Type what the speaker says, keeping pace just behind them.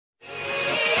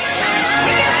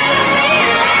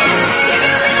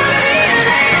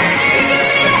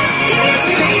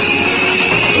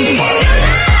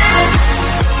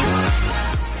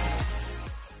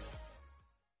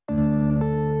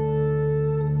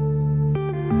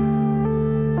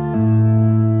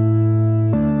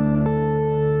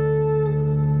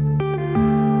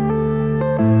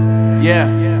Yeah.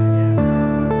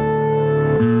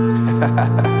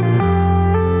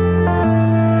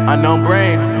 Unknown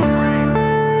Brain,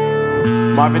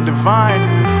 Marvin Divine.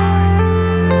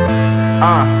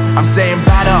 I'm saying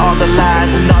bye to all the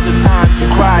lies and all the times you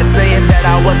cried, saying that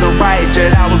I wasn't right,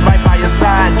 yet I was right by your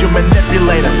side. You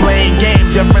manipulator, playing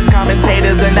games, your friends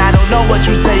commentators, and I don't know what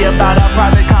you say about our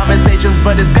private conversations,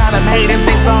 but it's got them hating.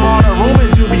 Thanks to all the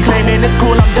rumors you be claiming. It's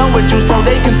cool, I'm done with you, so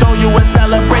they can throw you a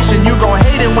celebration. You gon'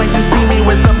 hate it when you see me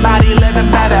with somebody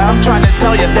living better. I'm trying to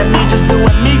tell you that me just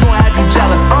doing me gon' have you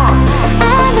jealous.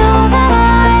 I know that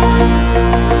I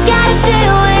gotta stay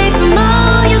away from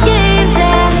all your games,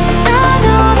 yeah. I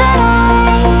know that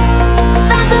I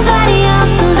found somebody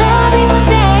else to love me one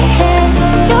day, yeah.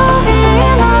 You'll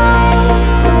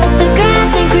realize the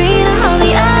grass ain't greener on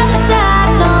the other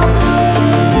side, no.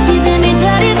 You did me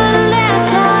dirty for the last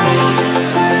time,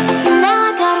 so now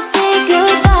I gotta say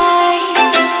goodbye.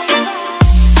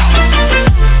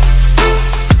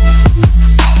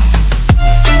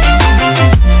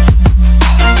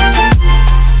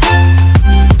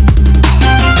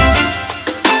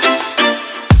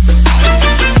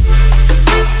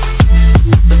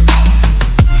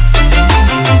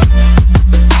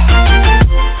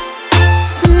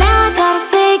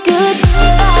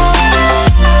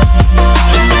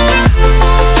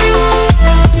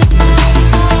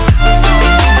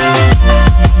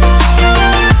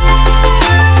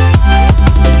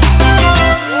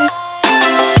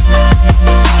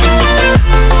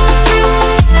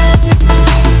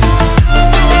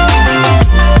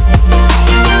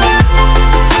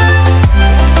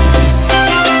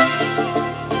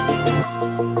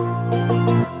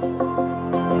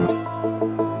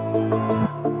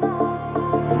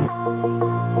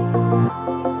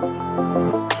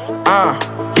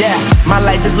 Yeah, my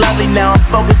life is lovely now, I'm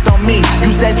focused on me.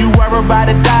 You said you were about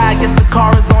to die, I guess the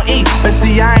car is on E. But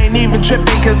see, I ain't even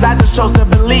tripping, cause I just chose to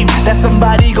believe that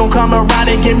somebody gon' come around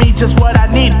and give me just what I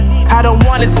need. I don't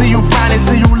wanna see you frowning,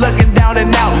 see you looking down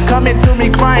and out, coming to me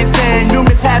crying, saying you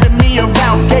miss having me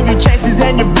around. Gave you chances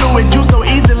and you blew it, you so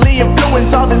easily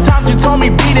influenced. All the times you told me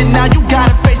beat it, now you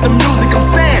gotta face the music. I'm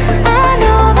saying I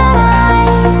know that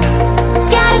I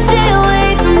gotta stay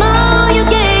away from all your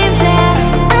games, yeah.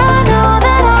 I know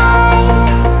that I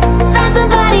found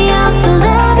somebody else to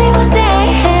love me one day,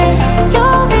 yeah.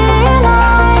 You'll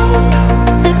realize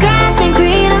the grass ain't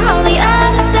greener on the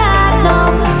other side, no.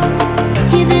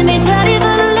 You did me dirty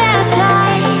for the last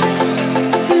time,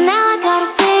 so now I gotta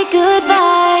say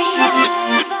goodbye.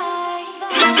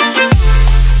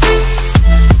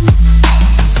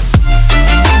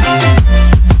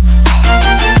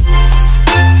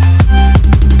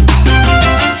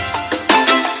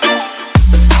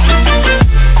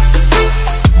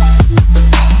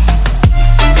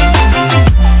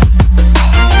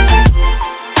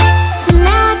 So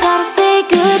now I gotta say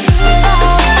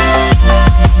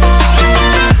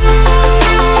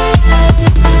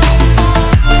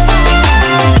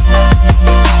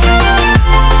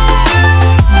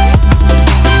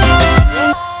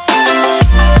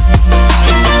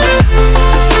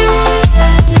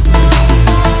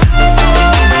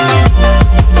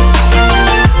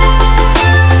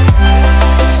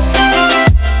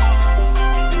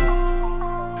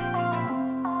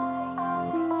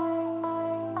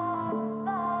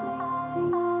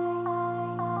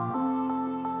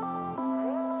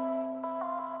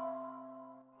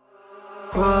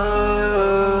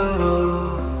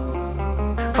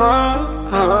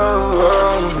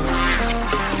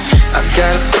I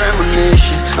got a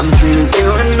premonition, I'm dreaming you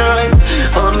and I.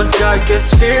 All my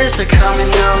darkest fears are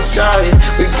coming outside.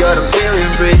 We got a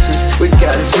billion races, we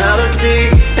got this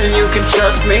melody, and you can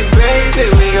trust me, baby,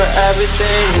 we got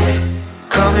everything.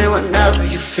 Call me whenever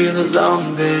you feel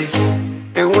alone, babe,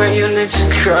 and when you need to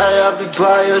cry, I'll be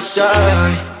by your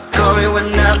side. Call me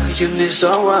whenever you need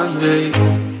someone, babe,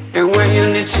 and when you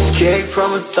need to escape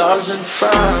from 1,000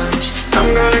 fires.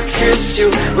 I'm gonna kiss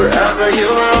you wherever you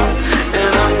are,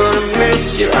 and I'm gonna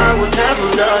miss you, I will never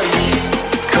lie.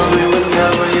 Call me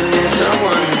whenever you need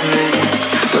someone, baby.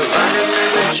 We're running in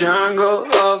the jungle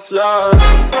of love.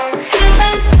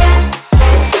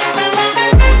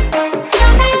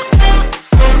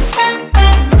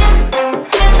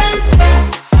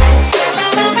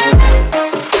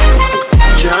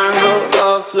 Jungle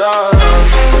of love.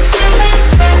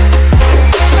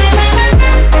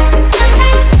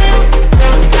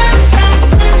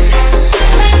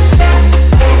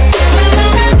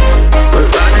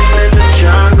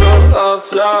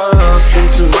 Listen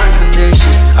to my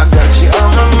conditions, I got you on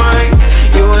my mind.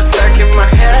 You were stuck in my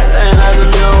head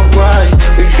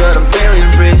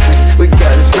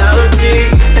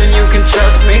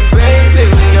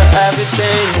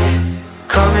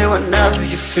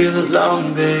feel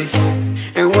alone, babe.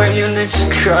 And when you need to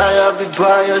cry, I'll be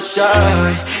by your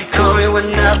side. Call me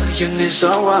whenever you need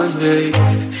someone, babe.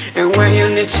 And when you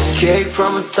need to escape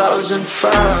from 1,000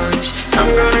 fires, I'm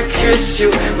gonna kiss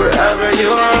you wherever you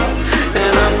are.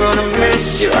 And I'm gonna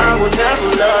miss you, I will never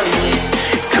lie.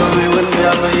 Call me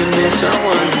whenever you need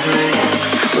someone, babe.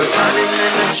 We're running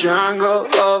in the jungle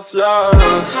of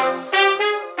love.